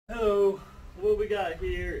we got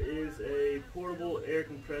here is a portable air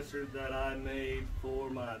compressor that I made for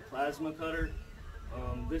my plasma cutter.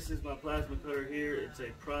 This is my plasma cutter here. It's a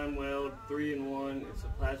prime weld 3-in-1. It's a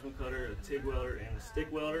plasma cutter, a TIG welder, and a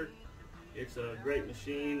stick welder. It's a great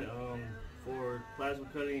machine for plasma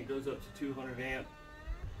cutting. It goes up to 200 amp.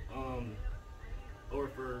 Or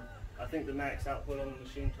for, I think the max output on the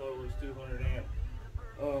machine total is 200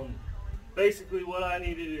 amp. Basically what I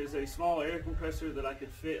needed is a small air compressor that I could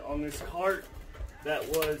fit on this cart that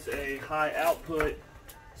was a high output.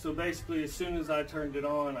 So basically as soon as I turned it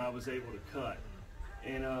on, I was able to cut.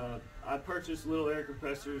 And I purchased little air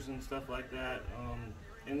compressors and stuff like that,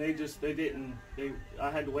 and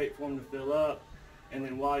I had to wait for them to fill up, and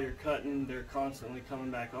then while you're cutting, they're constantly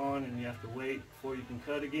coming back on, and you have to wait before you can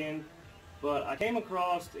cut again. But I came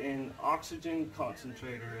across an oxygen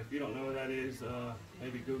concentrator. If you don't know what that is,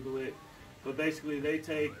 maybe Google it. But basically they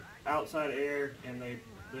take outside air and they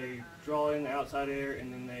draw in the outside air,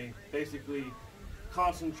 and then they basically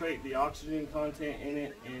concentrate the oxygen content in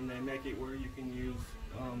it, and they make it where you can use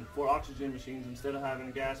for oxygen machines, instead of having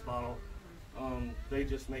a gas bottle, they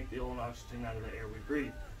just make the old oxygen out of the air we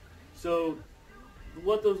breathe. So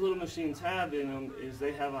what those little machines have in them is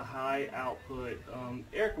they have a high output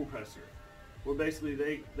air compressor, where basically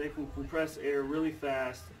they can compress air really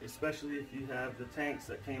fast, especially if you have the tanks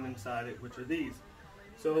that came inside it, which are these.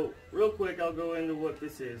 So real quick, I'll go into what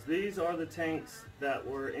this is. These are the tanks that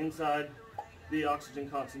were inside the oxygen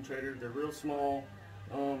concentrator. They're real small,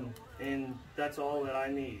 and that's all that I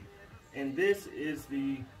need. And this is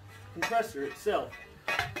the compressor itself.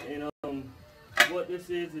 And what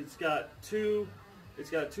this is, it's got two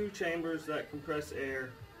chambers that compress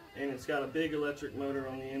air, and it's got a big electric motor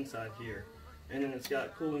on the inside here, and then it's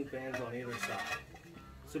got cooling fans on either side.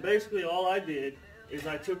 So basically all I did is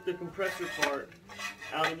I took the compressor part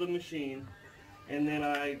out of the machine, and then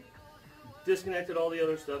I disconnected all the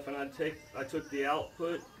other stuff, and I took the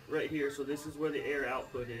output right here, so this is where the air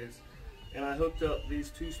output is, and I hooked up these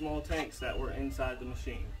two small tanks that were inside the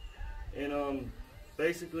machine. And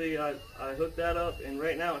basically I hooked that up, and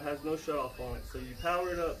right now it has no shut off on it, so you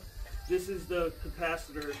power it up. This is the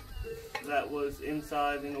capacitor that was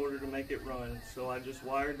inside in order to make it run, so I just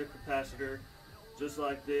wired the capacitor just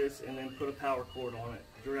like this, and then put a power cord on it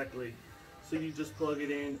directly, so you just plug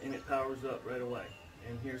it in and it powers up right away.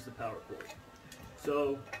 And here's the power cord.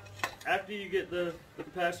 So after you get the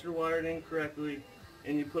capacitor wired in correctly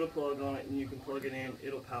and you put a plug on it and you can plug it in,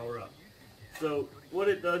 it'll power up. So what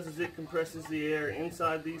it does is it compresses the air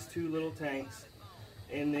inside these two little tanks,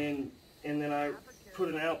 and then I put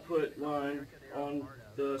an output line on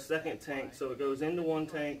the second tank, so it goes into one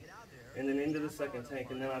tank and then into the second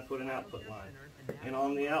tank, and then I put an output line. And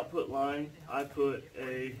on the output line I put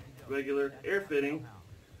a regular air fitting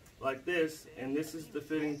like this, and this is the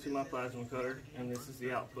fitting to my plasma cutter, and this is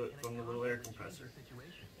the output from the little air compressor.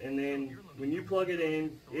 And then when you plug it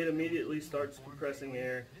in, it immediately starts compressing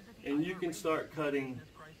air, and you can start cutting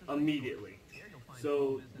immediately.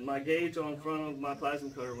 So my gauge on front of my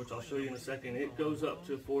plasma cutter, which I'll show you in a second, it goes up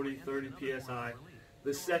to 40-30 psi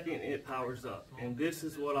the second it powers up, and this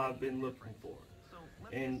is what I've been looking for.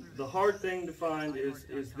 And the hard thing to find is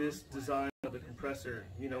this design of the compressor,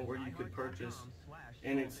 you know, where you could purchase,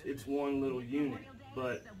 and it's one little unit.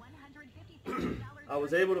 But I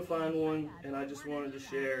was able to find one, and I just wanted to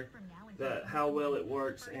share that how well it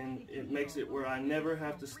works, and it makes it where I never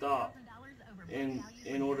have to stop in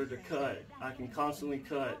order to cut. I can constantly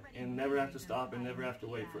cut and never have to stop and never have to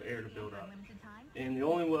wait for air to build up. And the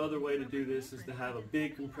only other way to do this is to have a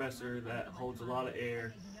big compressor that holds a lot of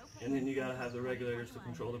air, and then you gotta have the regulators to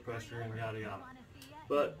control the pressure and yada yada.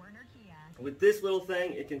 But with this little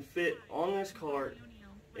thing, it can fit on this cart,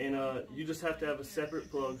 and you just have to have a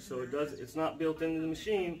separate plug, so it's not built into the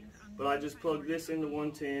machine, but I just plug this into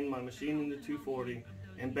 110, my machine into 240,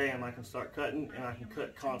 and bam, I can start cutting, and I can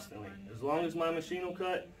cut constantly. As long as my machine will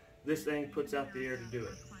cut, this thing puts out the air to do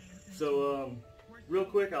it. So real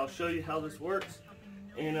quick, I'll show you how this works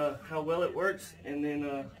and how well it works, and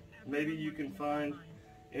then maybe you can find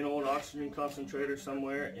an old oxygen concentrator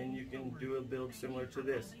somewhere and you can do a build similar to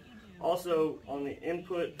this. Also, on the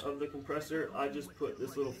input of the compressor, I just put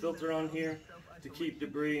this little filter on here to keep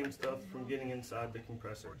debris and stuff from getting inside the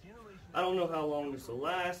compressor. I don't know how long this will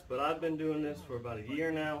last, but I've been doing this for about a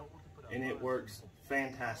year now, and it works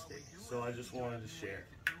fantastic. So I just wanted to share.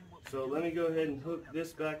 So let me go ahead and hook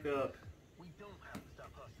this back up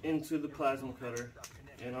into the plasma cutter,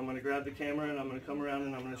 and I'm going to grab the camera and I'm going to come around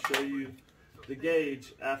and I'm going to show you the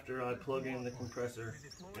gauge after I plug in the compressor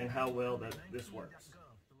and how well that this works.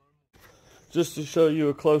 Just to show you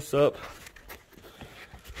a close-up,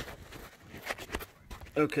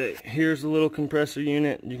 Okay, here's the little compressor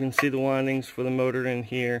unit. You can see the windings for the motor in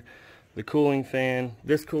here. The cooling fan.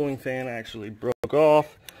 This cooling fan actually broke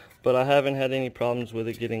off, but I haven't had any problems with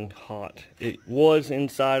it getting hot. It was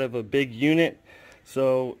inside of a big unit,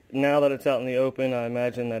 so now that it's out in the open, I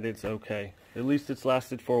imagine that it's okay. At least it's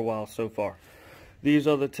lasted for a while so far. These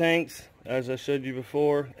are the tanks, as I showed you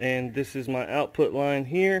before, and this is my output line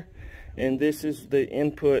here, and this is the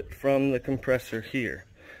input from the compressor here.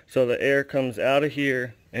 So the air comes out of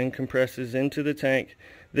here and compresses into the tank,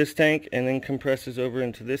 this tank, and then compresses over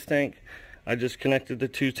into this tank. I just connected the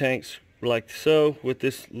two tanks like so with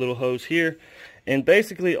this little hose here. And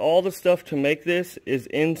basically all the stuff to make this is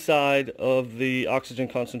inside of the oxygen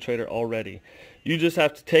concentrator already. You just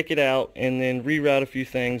have to take it out and then reroute a few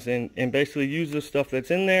things and basically use the stuff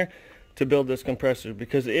that's in there to build this compressor,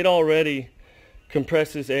 because it already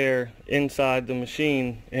compresses air inside the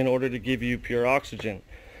machine in order to give you pure oxygen.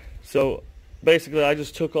 So basically I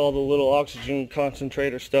just took all the little oxygen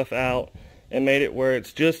concentrator stuff out and made it where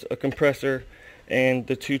it's just a compressor and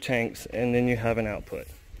the two tanks, and then you have an output.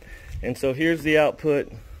 And so here's the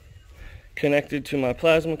output connected to my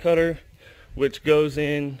plasma cutter, which goes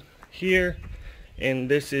in here, and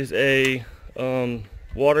this is a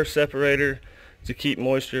water separator to keep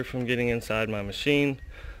moisture from getting inside my machine,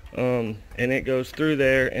 and it goes through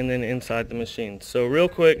there and then inside the machine. So real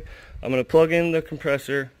quick, I'm going to plug in the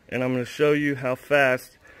compressor and I'm going to show you how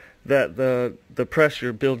fast that the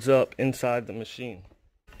pressure builds up inside the machine.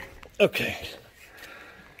 Okay,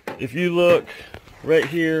 if you look right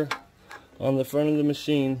here on the front of the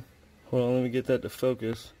machine, hold on, let me get that to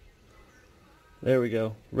focus. There we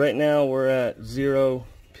go. Right now we're at 0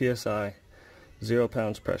 psi, 0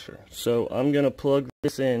 pounds pressure. So I'm going to plug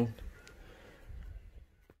this in.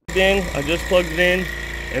 I just plugged it in,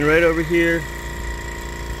 and right over here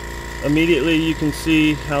immediately you can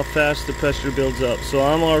see how fast the pressure builds up. So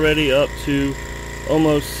I'm already up to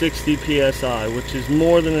almost 60 psi, which is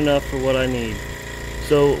more than enough for what I need.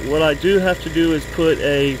 So what I do have to do is put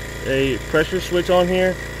a pressure switch on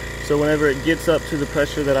here, so whenever it gets up to the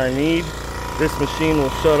pressure that I need, this machine will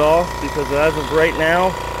shut off, because as of right now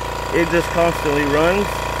it just constantly runs,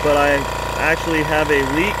 but I actually have a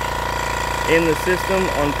leak in the system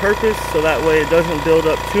on purpose, so that way it doesn't build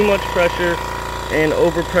up too much pressure and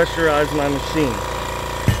overpressurize my machine.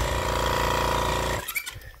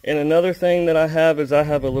 And another thing that I have is I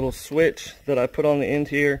have a little switch that I put on the end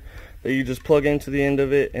here that you just plug into the end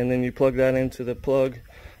of it, and then you plug that into the plug,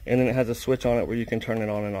 and then it has a switch on it where you can turn it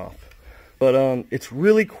on and off. But it's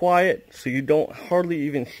really quiet, so you don't hardly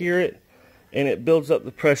even hear it, and it builds up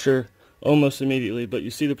the pressure almost immediately. But you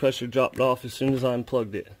see the pressure dropped off as soon as I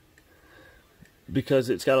unplugged it, because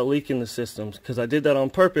it's got a leak in the system, because I did that on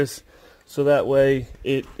purpose, so that way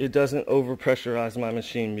it doesn't overpressurize my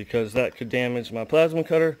machine, because that could damage my plasma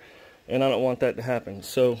cutter, and I don't want that to happen.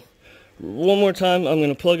 So one more time, I'm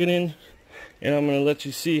going to plug it in, and I'm going to let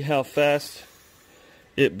you see how fast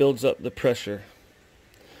it builds up the pressure.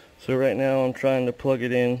 So right now I'm trying to plug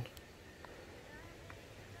it in.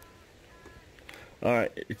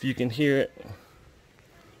 Alright, if you can hear it.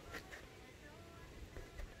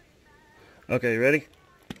 Okay, ready?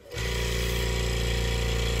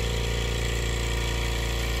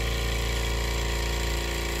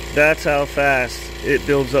 That's how fast it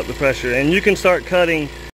builds up the pressure. And you can start cutting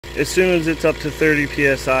as soon as it's up to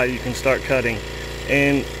 30 psi. You can start cutting.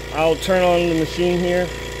 And I'll turn on the machine here.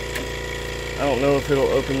 I don't know if it'll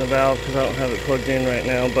open the valve because I don't have it plugged in right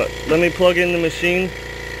now, but let me plug in the machine.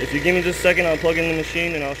 If you give me just a second, I'll plug in the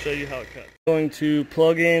machine and I'll show you how it cuts. I'm going to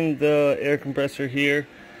plug in the air compressor here,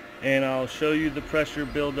 and I'll show you the pressure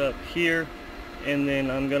build up here, and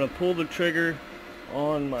then I'm going to pull the trigger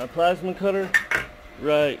on my plasma cutter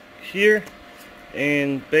right here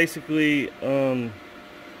and basically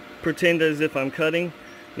pretend as if I'm cutting.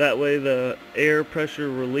 That way the air pressure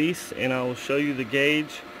release, and I will show you the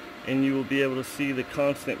gauge, and you will be able to see the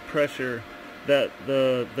constant pressure that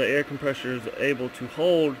the air compressor is able to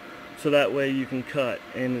hold, so that way you can cut.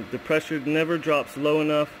 And the pressure never drops low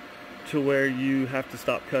enough to where you have to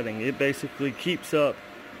stop cutting. It basically keeps up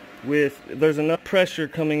with, there's enough pressure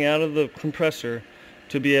coming out of the compressor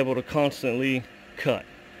to be able to constantly cut.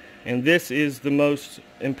 And this is the most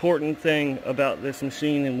important thing about this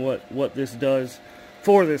machine and what this does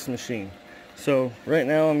for this machine. So right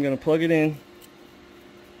now I'm going to plug it in.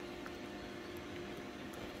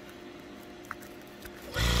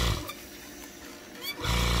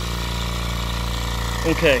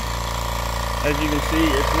 Okay, as you can see,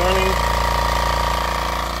 it's running,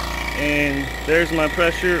 and there's my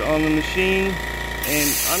pressure on the machine, and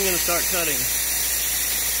I'm going to start cutting.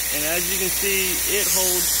 And as you can see, it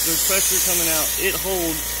holds, there's pressure coming out, it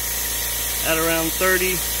holds at around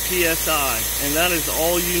 30 psi, and that is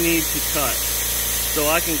all you need to cut. So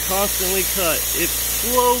I can constantly cut. It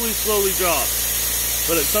slowly drops,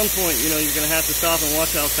 but at some point, you know, you're going to have to stop and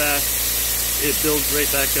watch how fast it builds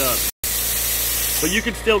right back up. But you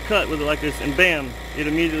could still cut with it like this, and bam, it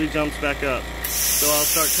immediately jumps back up. So I'll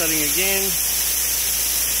start cutting again,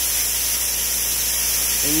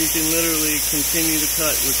 and you can literally continue to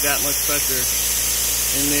cut with that much pressure,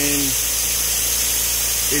 and then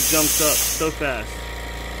it jumps up so fast.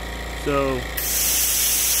 So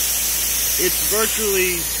it's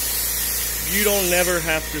virtually, you don't never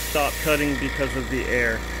have to stop cutting because of the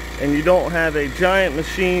air. And you don't have a giant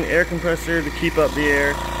machine air compressor to keep up the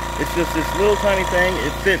air. It's just this little tiny thing.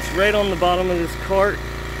 It fits right on the bottom of this cart,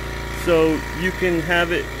 so you can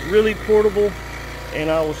have it really portable. And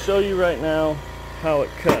I will show you right now how it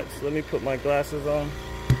cuts. Let me put my glasses on.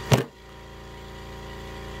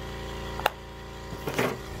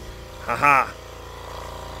 Haha.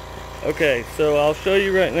 Okay, so I'll show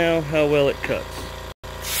you right now how well it cuts.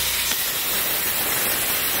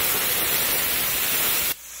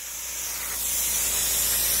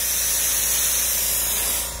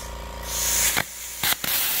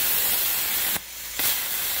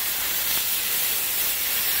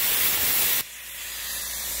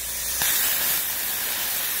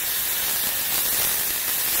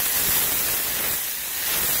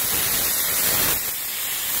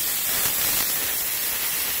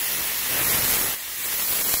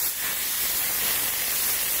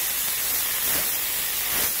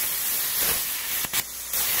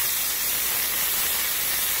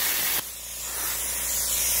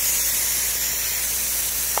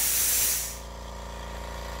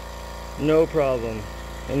 No problem.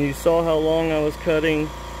 And you saw how long I was cutting.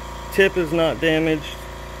 Tip is not damaged.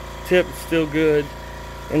 Tip is still good.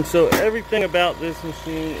 And so everything about this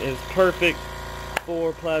machine is perfect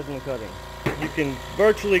for plasma cutting. You can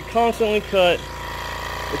virtually constantly cut.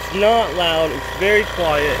 It's not loud, it's very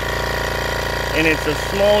quiet, and it's a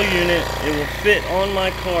small unit. It will fit on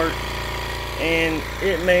my cart, and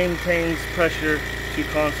it maintains pressure to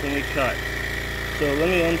constantly cut. So let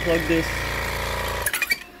me unplug this.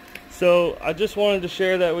 So I just wanted to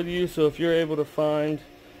share that with you. So if you're able to find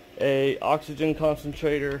a oxygen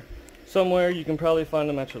concentrator somewhere, you can probably find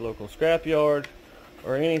them at your local scrapyard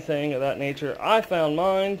or anything of that nature. I found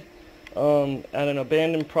mine at an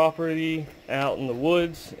abandoned property out in the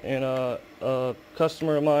woods, and a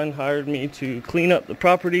customer of mine hired me to clean up the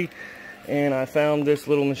property, and I found this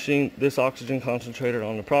little machine, this oxygen concentrator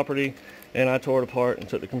on the property, and I tore it apart and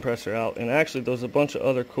took the compressor out. And actually there's a bunch of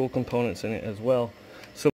other cool components in it as well.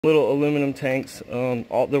 Some little aluminum tanks.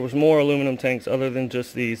 There was more aluminum tanks other than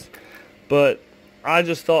just these, but I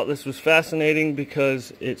just thought this was fascinating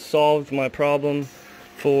because it solved my problem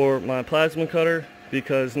for my plasma cutter,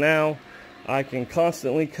 because now I can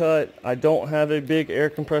constantly cut. I don't have a big air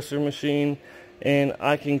compressor machine, and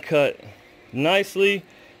I can cut nicely,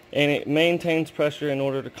 and it maintains pressure in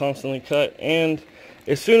order to constantly cut. And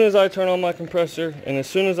as soon as I turn on my compressor and as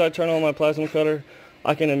soon as I turn on my plasma cutter,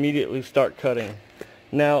 I can immediately start cutting.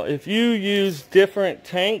 Now, if you use different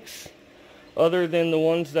tanks other than the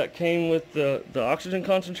ones that came with the oxygen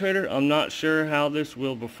concentrator, I'm not sure how this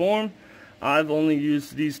will perform. I've only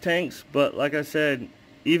used these tanks, but like I said,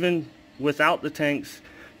 even without the tanks,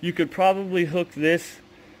 you could probably hook this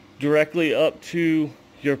directly up to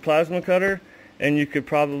your plasma cutter, and you could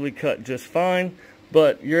probably cut just fine.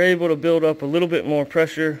 But you're able to build up a little bit more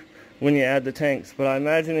pressure when you add the tanks. But I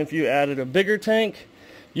imagine if you added a bigger tank,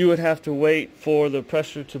 you would have to wait for the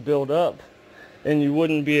pressure to build up, and you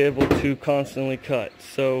wouldn't be able to constantly cut.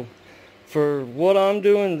 So for what I'm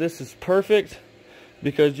doing, this is perfect,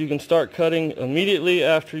 because you can start cutting immediately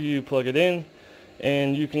after you plug it in,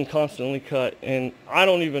 and you can constantly cut. And I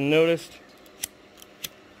never even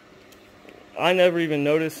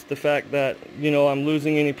noticed the fact that, you know, I'm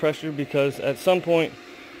losing any pressure, because at some point,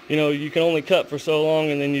 you know, you can only cut for so long,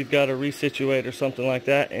 and then you've got to resituate or something like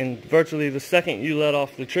that. And virtually the second you let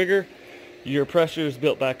off the trigger, your pressure is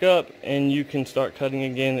built back up, and you can start cutting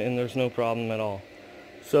again, and there's no problem at all.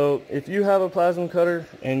 So if you have a plasma cutter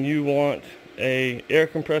and you want a air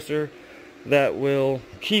compressor that will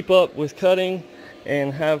keep up with cutting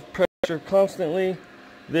and have pressure constantly,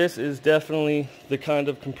 this is definitely the kind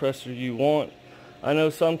of compressor you want. I know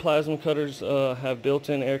some plasma cutters have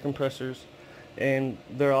built-in air compressors, and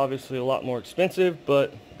they're obviously a lot more expensive,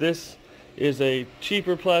 but this is a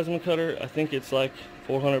cheaper plasma cutter. I think it's like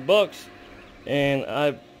 400 bucks, and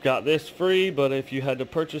I got this free, but if you had to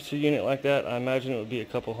purchase a unit like that, I imagine it would be a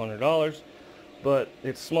couple $100. but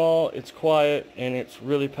it's small, it's quiet, and it's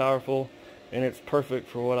really powerful, and it's perfect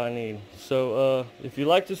for what I need. So if you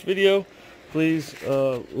like this video, please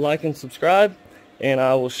like and subscribe, and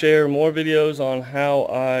I will share more videos on how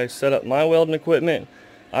I set up my welding equipment.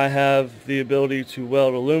 I have the ability to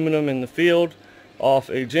weld aluminum in the field off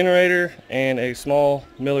a generator and a small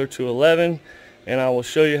Miller 211, and I will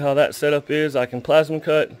show you how that setup is. I can plasma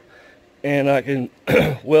cut, and I can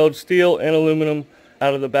weld steel and aluminum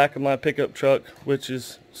out of the back of my pickup truck, which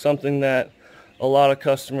is something that a lot of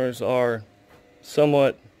customers are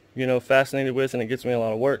somewhat, fascinated with, and it gets me a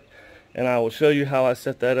lot of work. And I will show you how I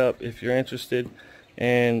set that up if you're interested.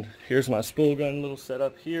 And here's my spool gun little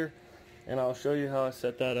setup here, and I'll show you how I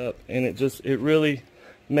set that up. And it really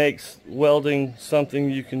makes welding something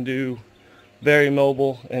you can do very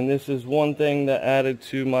mobile. And this is one thing that added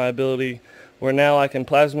to my ability, where now I can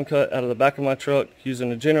plasma cut out of the back of my truck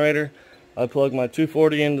using a generator. I plug my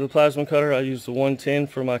 240 into the plasma cutter, I use the 110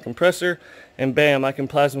 for my compressor, and bam, I can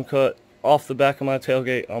plasma cut off the back of my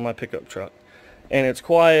tailgate on my pickup truck. And it's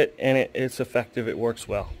quiet, and it's effective, it works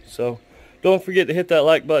well. So don't forget to hit that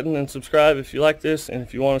like button and subscribe if you like this, and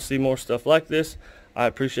if you want to see more stuff like this. I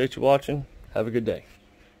appreciate you watching. Have a good day.